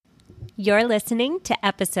You're listening to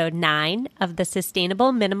episode 9 of the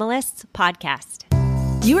Sustainable Minimalists podcast.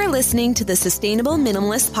 You are listening to the Sustainable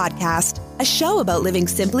Minimalist podcast, a show about living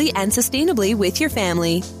simply and sustainably with your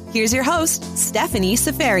family. Here's your host, Stephanie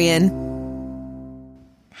Safarian.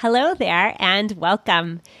 Hello there and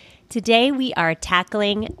welcome. Today we are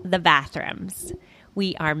tackling the bathrooms.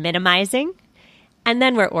 We are minimizing, and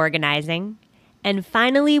then we're organizing, and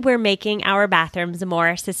finally we're making our bathrooms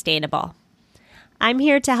more sustainable. I'm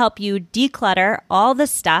here to help you declutter all the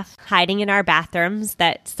stuff hiding in our bathrooms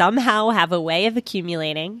that somehow have a way of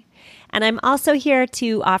accumulating. And I'm also here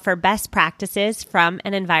to offer best practices from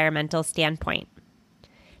an environmental standpoint.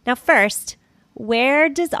 Now first, where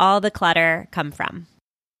does all the clutter come from?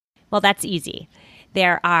 Well, that's easy.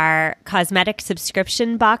 There are cosmetic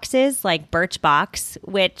subscription boxes like Birchbox,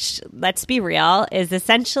 which, let's be real, is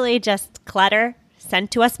essentially just clutter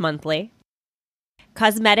sent to us monthly.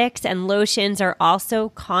 Cosmetics and lotions are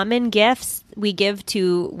also common gifts we give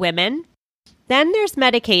to women. Then there's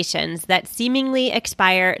medications that seemingly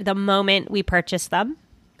expire the moment we purchase them.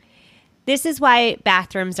 This is why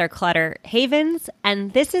bathrooms are clutter havens,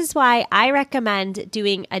 and this is why I recommend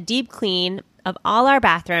doing a deep clean of all our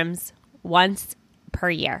bathrooms once per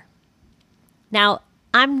year. Now,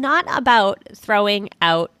 I'm not about throwing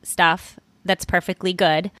out stuff that's perfectly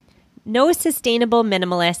good. No sustainable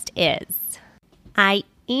minimalist is. I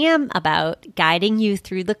am about guiding you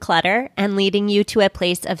through the clutter and leading you to a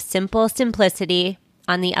place of simple simplicity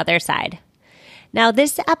on the other side. Now,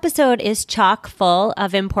 this episode is chock full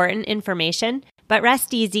of important information, but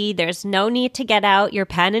rest easy. There's no need to get out your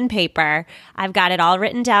pen and paper. I've got it all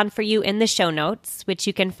written down for you in the show notes, which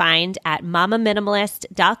you can find at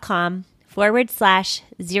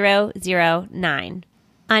mamaminimalist.com/009.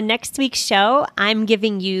 On next week's show, I'm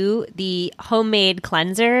giving you the homemade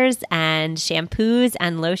cleansers and shampoos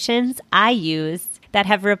and lotions I use that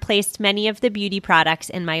have replaced many of the beauty products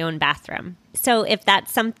in my own bathroom. So if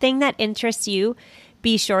that's something that interests you,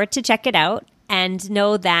 be sure to check it out and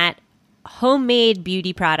know that homemade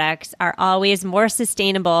beauty products are always more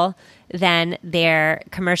sustainable than their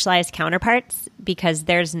commercialized counterparts because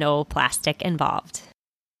there's no plastic involved.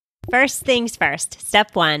 First things first,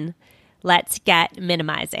 step 1. Let's get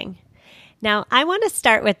minimizing. Now, I want to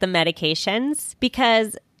start with the medications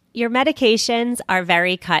because your medications are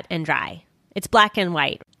very cut and dry. It's black and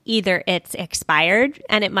white. Either it's expired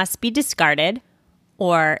and it must be discarded,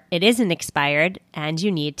 or it isn't expired and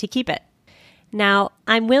you need to keep it. Now,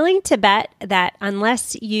 I'm willing to bet that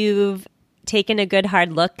unless you've taken a good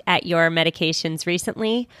hard look at your medications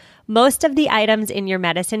recently, most of the items in your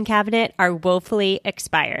medicine cabinet are woefully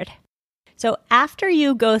expired. So after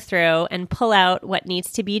you go through and pull out what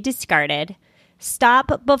needs to be discarded,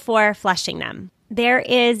 stop before flushing them. There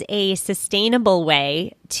is a sustainable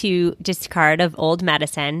way to discard of old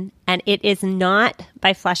medicine, and it is not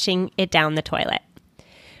by flushing it down the toilet.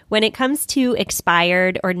 When it comes to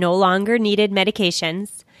expired or no longer needed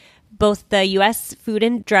medications, both the U.S. Food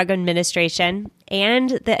and Drug Administration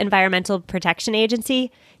and the Environmental Protection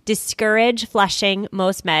Agency discourage flushing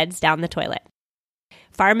most meds down the toilet.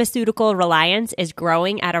 Pharmaceutical reliance is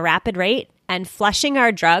growing at a rapid rate, and flushing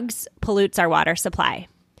our drugs pollutes our water supply.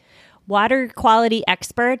 Water quality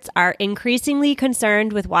experts are increasingly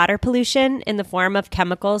concerned with water pollution in the form of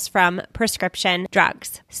chemicals from prescription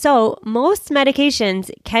drugs. So, most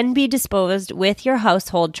medications can be disposed with your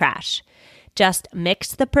household trash. Just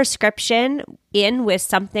mix the prescription in with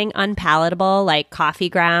something unpalatable like coffee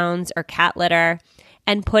grounds or cat litter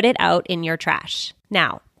and put it out in your trash.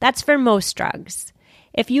 Now, that's for most drugs.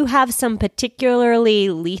 If you have some particularly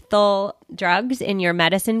lethal drugs in your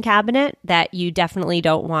medicine cabinet that you definitely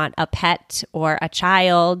don't want a pet or a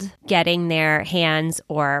child getting their hands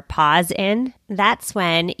or paws in, that's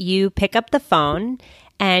when you pick up the phone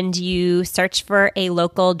and you search for a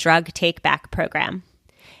local drug take-back program.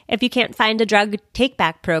 If you can't find a drug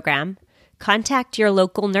take-back program, contact your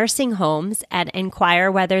local nursing homes and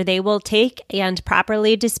inquire whether they will take and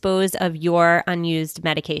properly dispose of your unused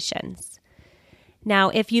medications. Now,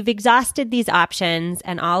 if you've exhausted these options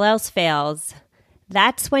and all else fails,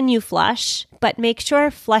 that's when you flush, but make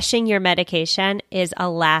sure flushing your medication is a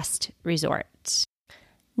last resort.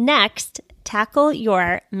 Next, tackle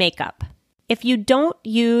your makeup. If you don't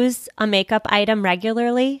use a makeup item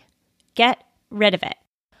regularly, get rid of it.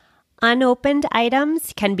 Unopened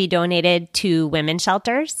items can be donated to women's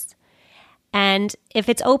shelters. And if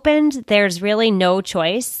it's opened, there's really no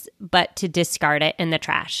choice but to discard it in the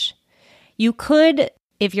trash. You could,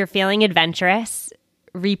 if you're feeling adventurous,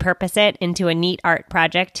 repurpose it into a neat art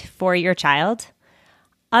project for your child.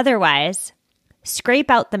 Otherwise, scrape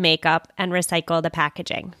out the makeup and recycle the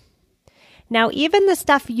packaging. Now, even the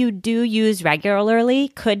stuff you do use regularly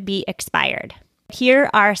could be expired. Here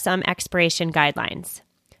are some expiration guidelines.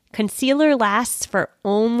 Concealer lasts for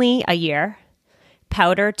only a year,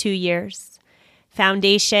 powder 2 years,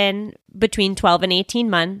 foundation between 12 and 18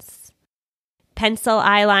 months, pencil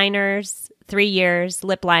eyeliners 3 years,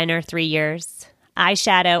 lip liner 3 years,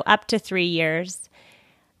 eyeshadow up to 3 years,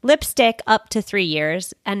 lipstick up to 3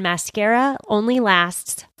 years, and mascara only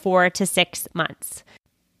lasts 4 to 6 months.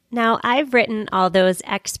 Now, I've written all those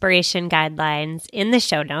expiration guidelines in the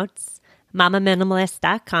show notes,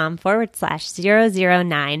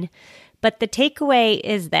 mamaminimalist.com/009. But the takeaway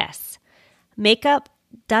is this: makeup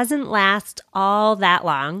doesn't last all that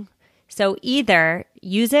long, so either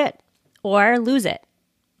use it or lose it.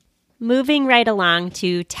 Moving right along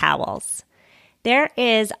to towels. There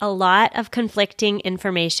is a lot of conflicting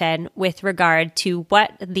information with regard to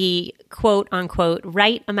what the quote-unquote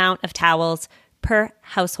right amount of towels per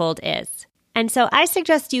household is. And so I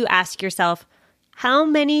suggest you ask yourself, how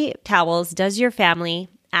many towels does your family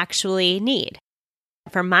actually need?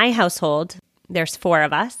 For my household, there's 4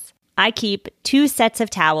 of us. I keep 2 sets of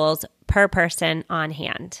towels per person on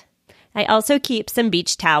hand. I also keep some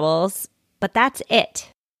beach towels, but that's it.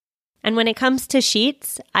 And when it comes to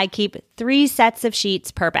sheets, I keep 3 sets of sheets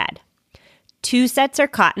per bed. 2 sets are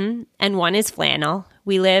cotton and 1 is flannel.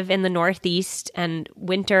 We live in the Northeast and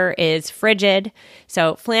winter is frigid,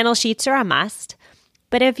 so flannel sheets are a must.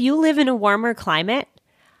 But if you live in a warmer climate,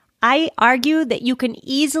 I argue that you can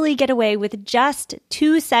easily get away with just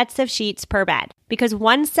 2 sets of sheets per bed because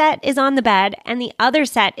 1 set is on the bed and the other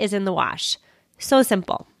set is in the wash. So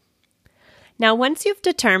simple. Now, once you've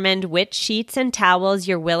determined which sheets and towels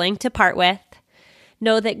you're willing to part with,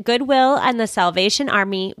 know that Goodwill and the Salvation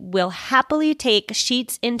Army will happily take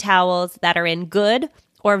sheets and towels that are in good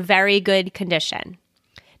or very good condition.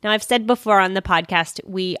 Now, I've said before on the podcast,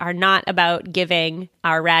 we are not about giving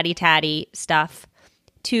our ratty-tatty stuff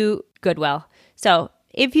to Goodwill. So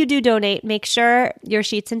if you do donate, make sure your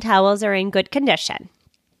sheets and towels are in good condition.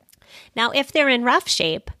 Now, if they're in rough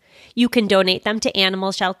shape, you can donate them to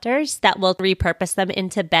animal shelters that will repurpose them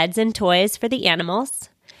into beds and toys for the animals.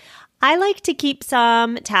 I like to keep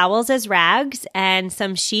some towels as rags and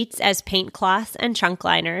some sheets as paint cloths and trunk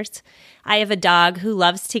liners. I have a dog who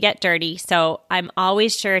loves to get dirty, so I'm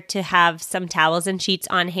always sure to have some towels and sheets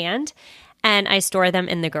on hand, and I store them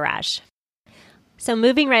in the garage. So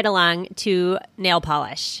moving right along to nail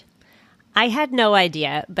polish. I had no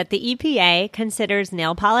idea, but the EPA considers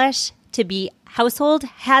nail polish to be household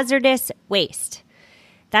hazardous waste.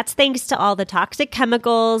 That's thanks to all the toxic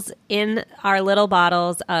chemicals in our little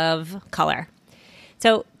bottles of color.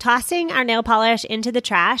 So tossing our nail polish into the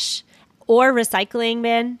trash or recycling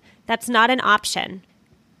bin, that's not an option.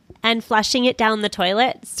 And flushing it down the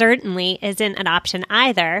toilet certainly isn't an option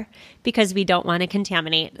either because we don't want to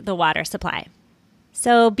contaminate the water supply.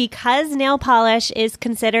 So because nail polish is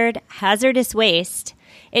considered hazardous waste,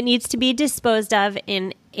 it needs to be disposed of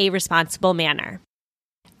in a responsible manner.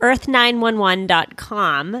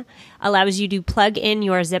 Earth911.com allows you to plug in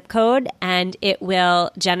your zip code and it will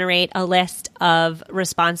generate a list of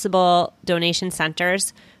responsible donation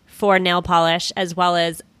centers for nail polish as well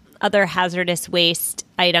as other hazardous waste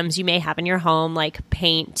items you may have in your home like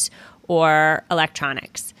paint or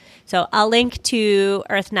electronics. So I'll link to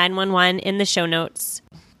Earth911 in the show notes.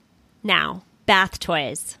 Now, bath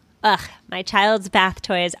toys. Ugh, my child's bath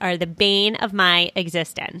toys are the bane of my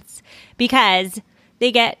existence because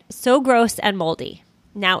they get so gross and moldy.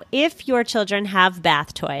 Now, if your children have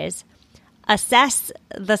bath toys, assess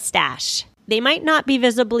the stash. They might not be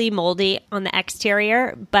visibly moldy on the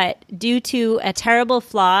exterior, but due to a terrible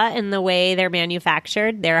flaw in the way they're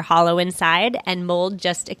manufactured, they're hollow inside and mold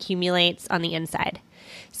just accumulates on the inside.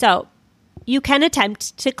 So you can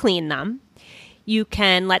attempt to clean them. You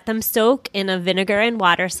can let them soak in a vinegar and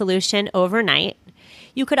water solution overnight.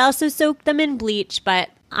 You could also soak them in bleach, but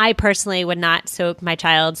I personally would not soak my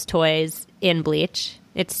child's toys in bleach.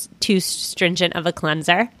 It's too stringent of a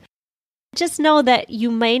cleanser. Just know that you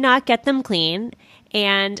may not get them clean,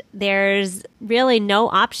 and there's really no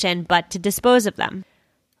option but to dispose of them.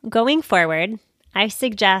 Going forward, I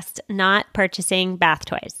suggest not purchasing bath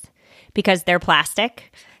toys because they're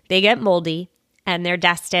plastic, they get moldy, and they're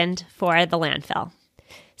destined for the landfill.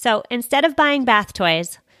 So instead of buying bath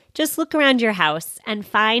toys, just look around your house and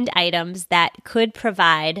find items that could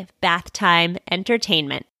provide bath time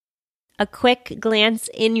entertainment. A quick glance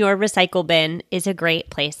in your recycle bin is a great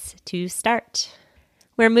place to start.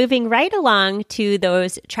 We're moving right along to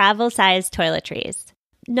those travel-sized toiletries.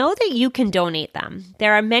 Know that you can donate them.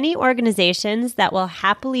 There are many organizations that will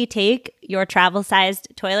happily take your travel-sized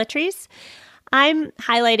toiletries. I'm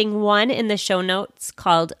highlighting one in the show notes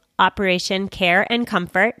called Operation Care and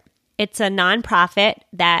Comfort. It's a nonprofit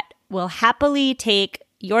that will happily take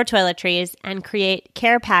your toiletries and create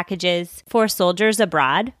care packages for soldiers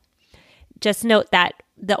abroad. Just note that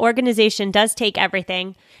the organization does take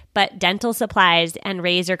everything, but dental supplies and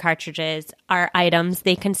razor cartridges are items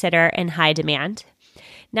they consider in high demand.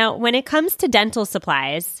 Now, when it comes to dental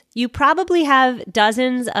supplies, you probably have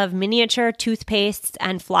dozens of miniature toothpastes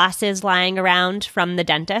and flosses lying around from the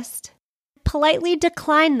dentist. Politely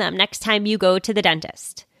decline them next time you go to the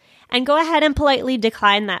dentist. And go ahead and politely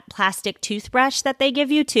decline that plastic toothbrush that they give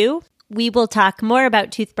you too. We will talk more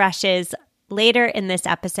about toothbrushes later in this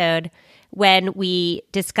episode when we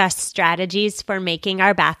discuss strategies for making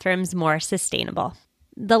our bathrooms more sustainable.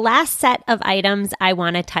 The last set of items I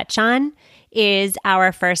want to touch on is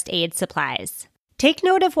our first aid supplies. Take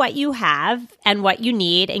note of what you have and what you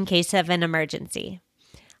need in case of an emergency.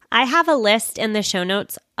 I have a list in the show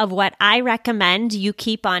notes of what I recommend you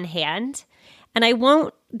keep on hand, and I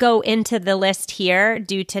won't go into the list here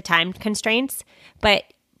due to time constraints, but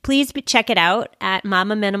please check it out at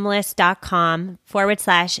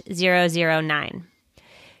mamaminimalist.com/009.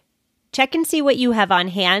 Check and see what you have on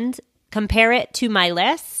hand, compare it to my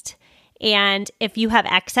list, and if you have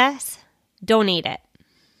excess, donate it.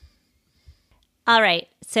 All right,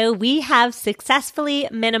 so we have successfully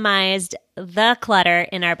minimized the clutter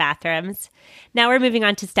in our bathrooms. Now we're moving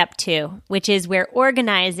on to step 2, which is we're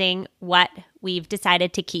organizing what we've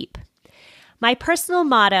decided to keep. My personal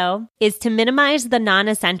motto is to minimize the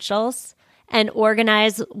non-essentials and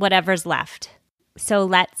organize whatever's left. So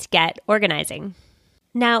let's get organizing.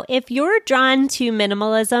 Now, if you're drawn to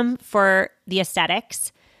minimalism for the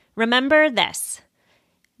aesthetics, remember this.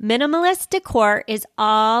 Minimalist decor is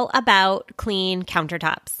all about clean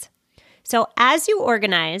countertops. So as you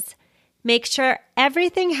organize, make sure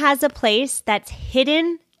everything has a place that's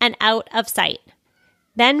hidden and out of sight.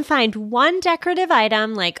 Then find one decorative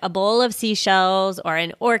item like a bowl of seashells or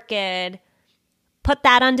an orchid. Put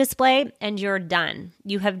that on display and you're done.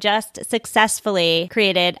 You have just successfully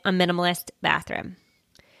created a minimalist bathroom.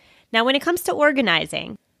 Now, when it comes to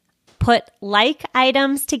organizing, put like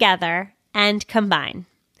items together and combine.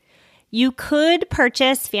 You could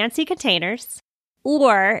purchase fancy containers,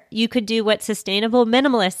 or you could do what sustainable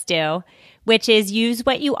minimalists do, which is use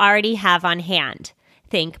what you already have on hand.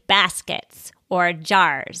 Think baskets or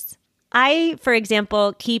jars. I, for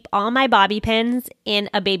example, keep all my bobby pins in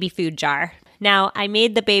a baby food jar. Now, I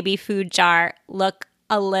made the baby food jar look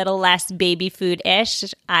a little less baby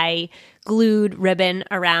food-ish. I glued ribbon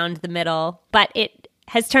around the middle, but it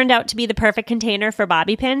has turned out to be the perfect container for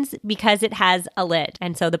bobby pins because it has a lid,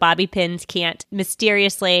 and so the bobby pins can't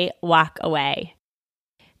mysteriously walk away.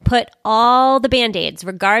 Put all the Band-Aids,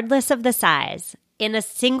 regardless of the size, in a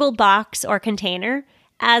single box or container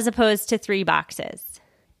as opposed to 3 boxes.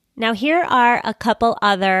 Now, here are a couple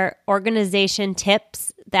other organization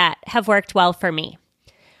tips that have worked well for me.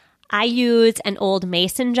 I use an old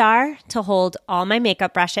mason jar to hold all my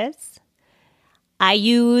makeup brushes. I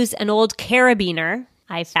use an old carabiner.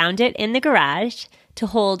 I found it in the garage to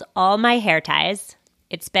hold all my hair ties.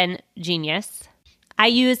 It's been genius. I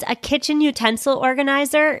use a kitchen utensil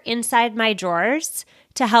organizer inside my drawers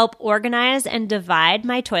to help organize and divide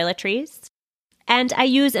my toiletries. And I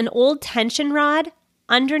use an old tension rod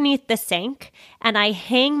underneath the sink, and I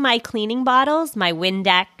hang my cleaning bottles, my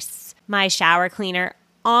Windex, my shower cleaner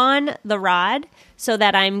on the rod so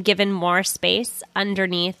that I'm given more space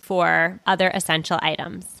underneath for other essential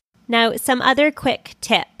items. Now, some other quick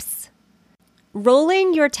tips.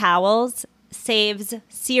 Rolling your towels saves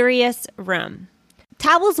serious room.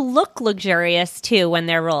 Towels look luxurious too when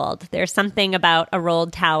they're rolled. There's something about a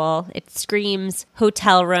rolled towel. It screams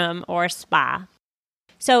hotel room or spa.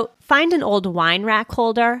 So find an old wine rack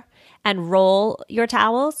holder and roll your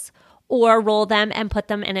towels, or roll them and put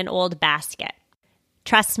them in an old basket.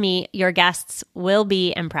 Trust me, your guests will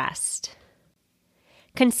be impressed.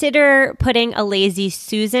 Consider putting a Lazy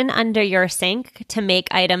Susan under your sink to make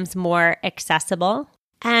items more accessible.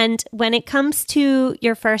 And when it comes to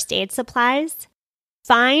your first aid supplies,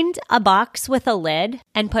 find a box with a lid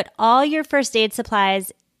and put all your first aid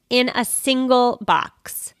supplies in a single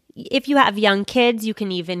box. If you have young kids, you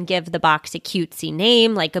can even give the box a cutesy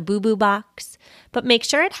name like a boo-boo box, but make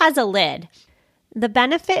sure it has a lid. The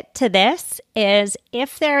benefit to this is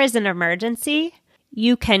if there is an emergency,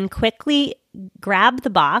 you can quickly grab the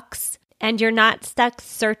box and you're not stuck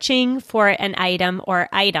searching for an item or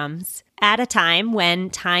items at a time when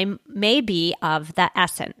time may be of the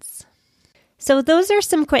essence. So those are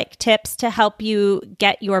some quick tips to help you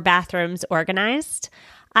get your bathrooms organized.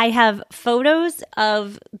 I have photos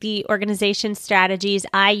of the organization strategies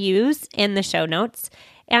I use in the show notes,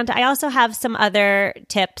 and I also have some other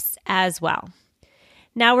tips as well.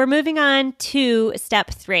 Now we're moving on to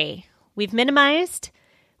step 3. We've minimized,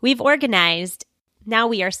 we've organized, now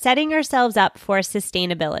we are setting ourselves up for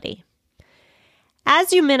sustainability.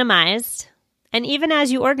 As you minimized, and even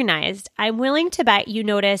as you organized, I'm willing to bet you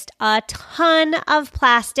noticed a ton of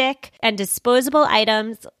plastic and disposable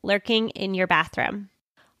items lurking in your bathroom.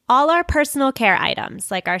 All our personal care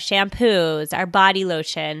items, like our shampoos, our body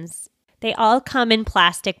lotions, they all come in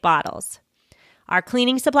plastic bottles. Our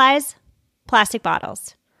cleaning supplies, plastic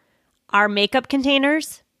bottles. Our makeup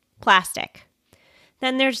containers, plastic.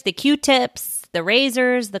 Then there's the Q-tips, the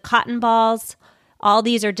razors, the cotton balls. All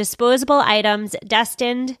these are disposable items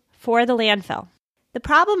destined for the landfill. The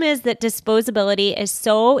problem is that disposability is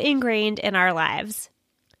so ingrained in our lives.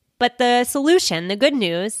 But the solution, the good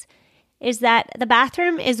news, is that the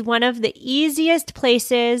bathroom is one of the easiest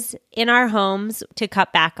places in our homes to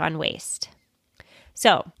cut back on waste.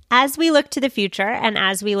 So, as we look to the future and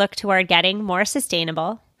as we look toward getting more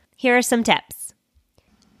sustainable, here are some tips.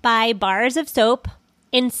 Buy bars of soap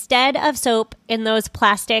instead of soap in those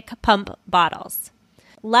plastic pump bottles.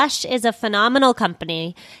 Lush is a phenomenal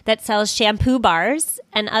company that sells shampoo bars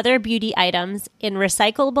and other beauty items in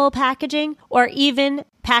recyclable packaging or even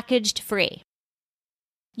packaged free.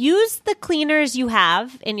 Use the cleaners you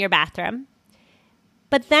have in your bathroom,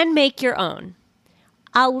 but then make your own.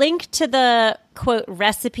 I'll link to the, quote,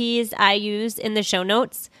 recipes I use in the show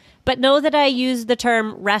notes, but know that I use the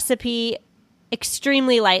term recipe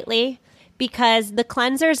extremely lightly because the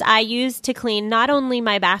cleansers I use to clean not only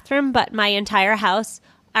my bathroom, but my entire house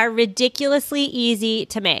are ridiculously easy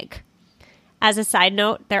to make. As a side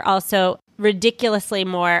note, they're also ridiculously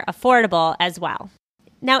more affordable as well.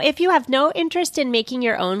 Now, if you have no interest in making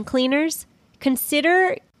your own cleaners,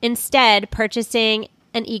 consider instead purchasing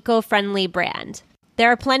an eco-friendly brand.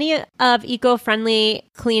 There are plenty of eco-friendly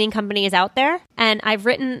cleaning companies out there, and I've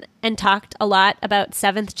written and talked a lot about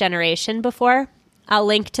Seventh Generation before. I'll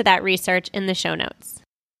link to that research in the show notes.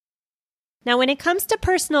 Now, when it comes to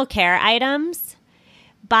personal care items,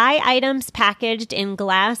 buy items packaged in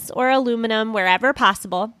glass or aluminum wherever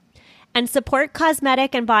possible, and support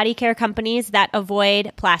cosmetic and body care companies that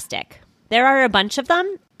avoid plastic. There are a bunch of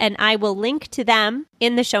them, and I will link to them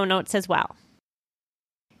in the show notes as well.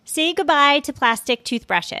 Say goodbye to plastic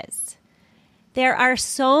toothbrushes. There are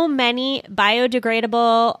so many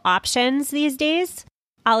biodegradable options these days.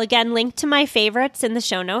 I'll again link to my favorites in the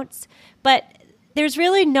show notes, but there's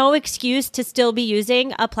really no excuse to still be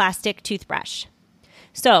using a plastic toothbrush.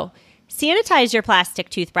 So, sanitize your plastic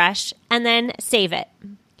toothbrush and then save it.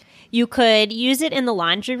 You could use it in the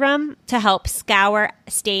laundry room to help scour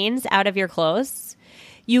stains out of your clothes.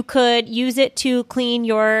 You could use it to clean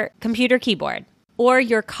your computer keyboard or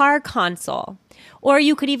your car console, or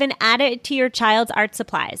you could even add it to your child's art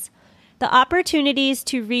supplies. The opportunities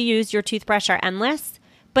to reuse your toothbrush are endless,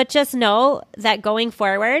 but just know that going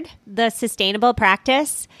forward, the sustainable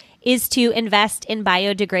practice is to invest in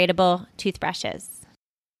biodegradable toothbrushes.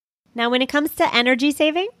 Now, when it comes to energy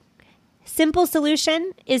saving, simple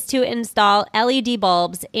solution is to install LED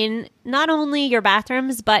bulbs in not only your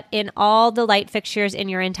bathrooms, but in all the light fixtures in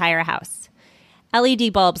your entire house.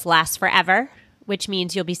 LED bulbs last forever, which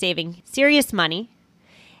means you'll be saving serious money,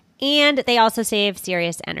 and they also save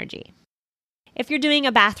serious energy. If you're doing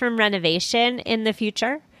a bathroom renovation in the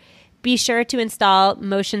future, be sure to install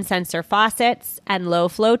motion sensor faucets and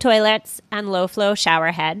low-flow toilets and low-flow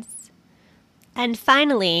shower heads. And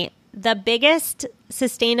finally, the biggest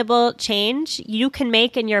sustainable change you can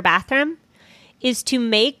make in your bathroom is to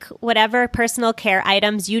make whatever personal care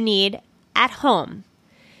items you need at home.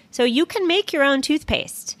 So you can make your own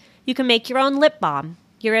toothpaste. You can make your own lip balm,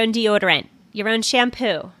 your own deodorant, your own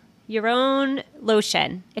shampoo, your own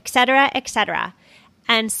lotion, etc., etc.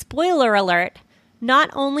 And spoiler alert, not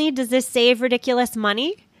only does this save ridiculous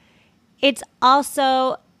money, it's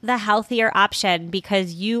also the healthier option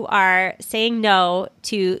because you are saying no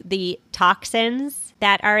to the toxins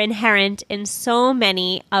that are inherent in so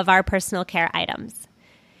many of our personal care items.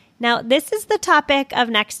 Now, this is the topic of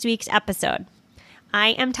next week's episode. I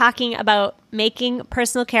am talking about making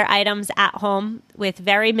personal care items at home with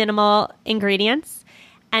very minimal ingredients.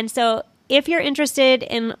 And so if you're interested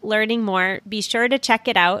in learning more, be sure to check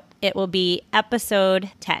it out. It will be episode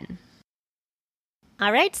 10.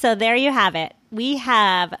 All right, so there you have it. We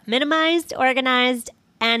have minimized, organized,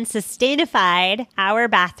 and sustainified our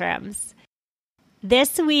bathrooms.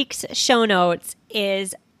 This week's show notes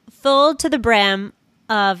is full to the brim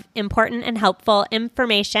of important and helpful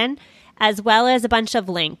information, as well as a bunch of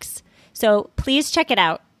links. So please check it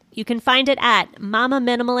out. You can find it at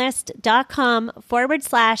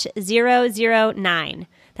mamaminimalist.com/009.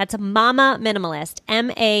 That's Mama Minimalist,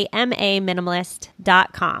 MAMA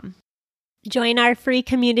Minimalist.com. Join our free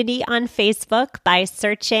community on Facebook by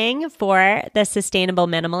searching for The Sustainable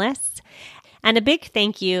Minimalists. And a big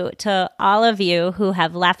thank you to all of you who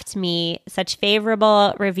have left me such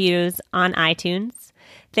favorable reviews on iTunes.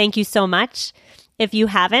 Thank you so much. If you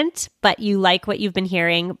haven't, but you like what you've been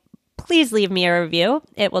hearing, please leave me a review.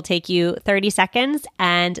 It will take you 30 seconds,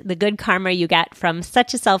 and the good karma you get from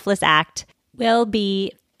such a selfless act will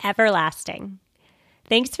be everlasting.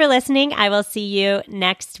 Thanks for listening. I will see you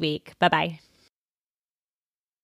next week. Bye-bye.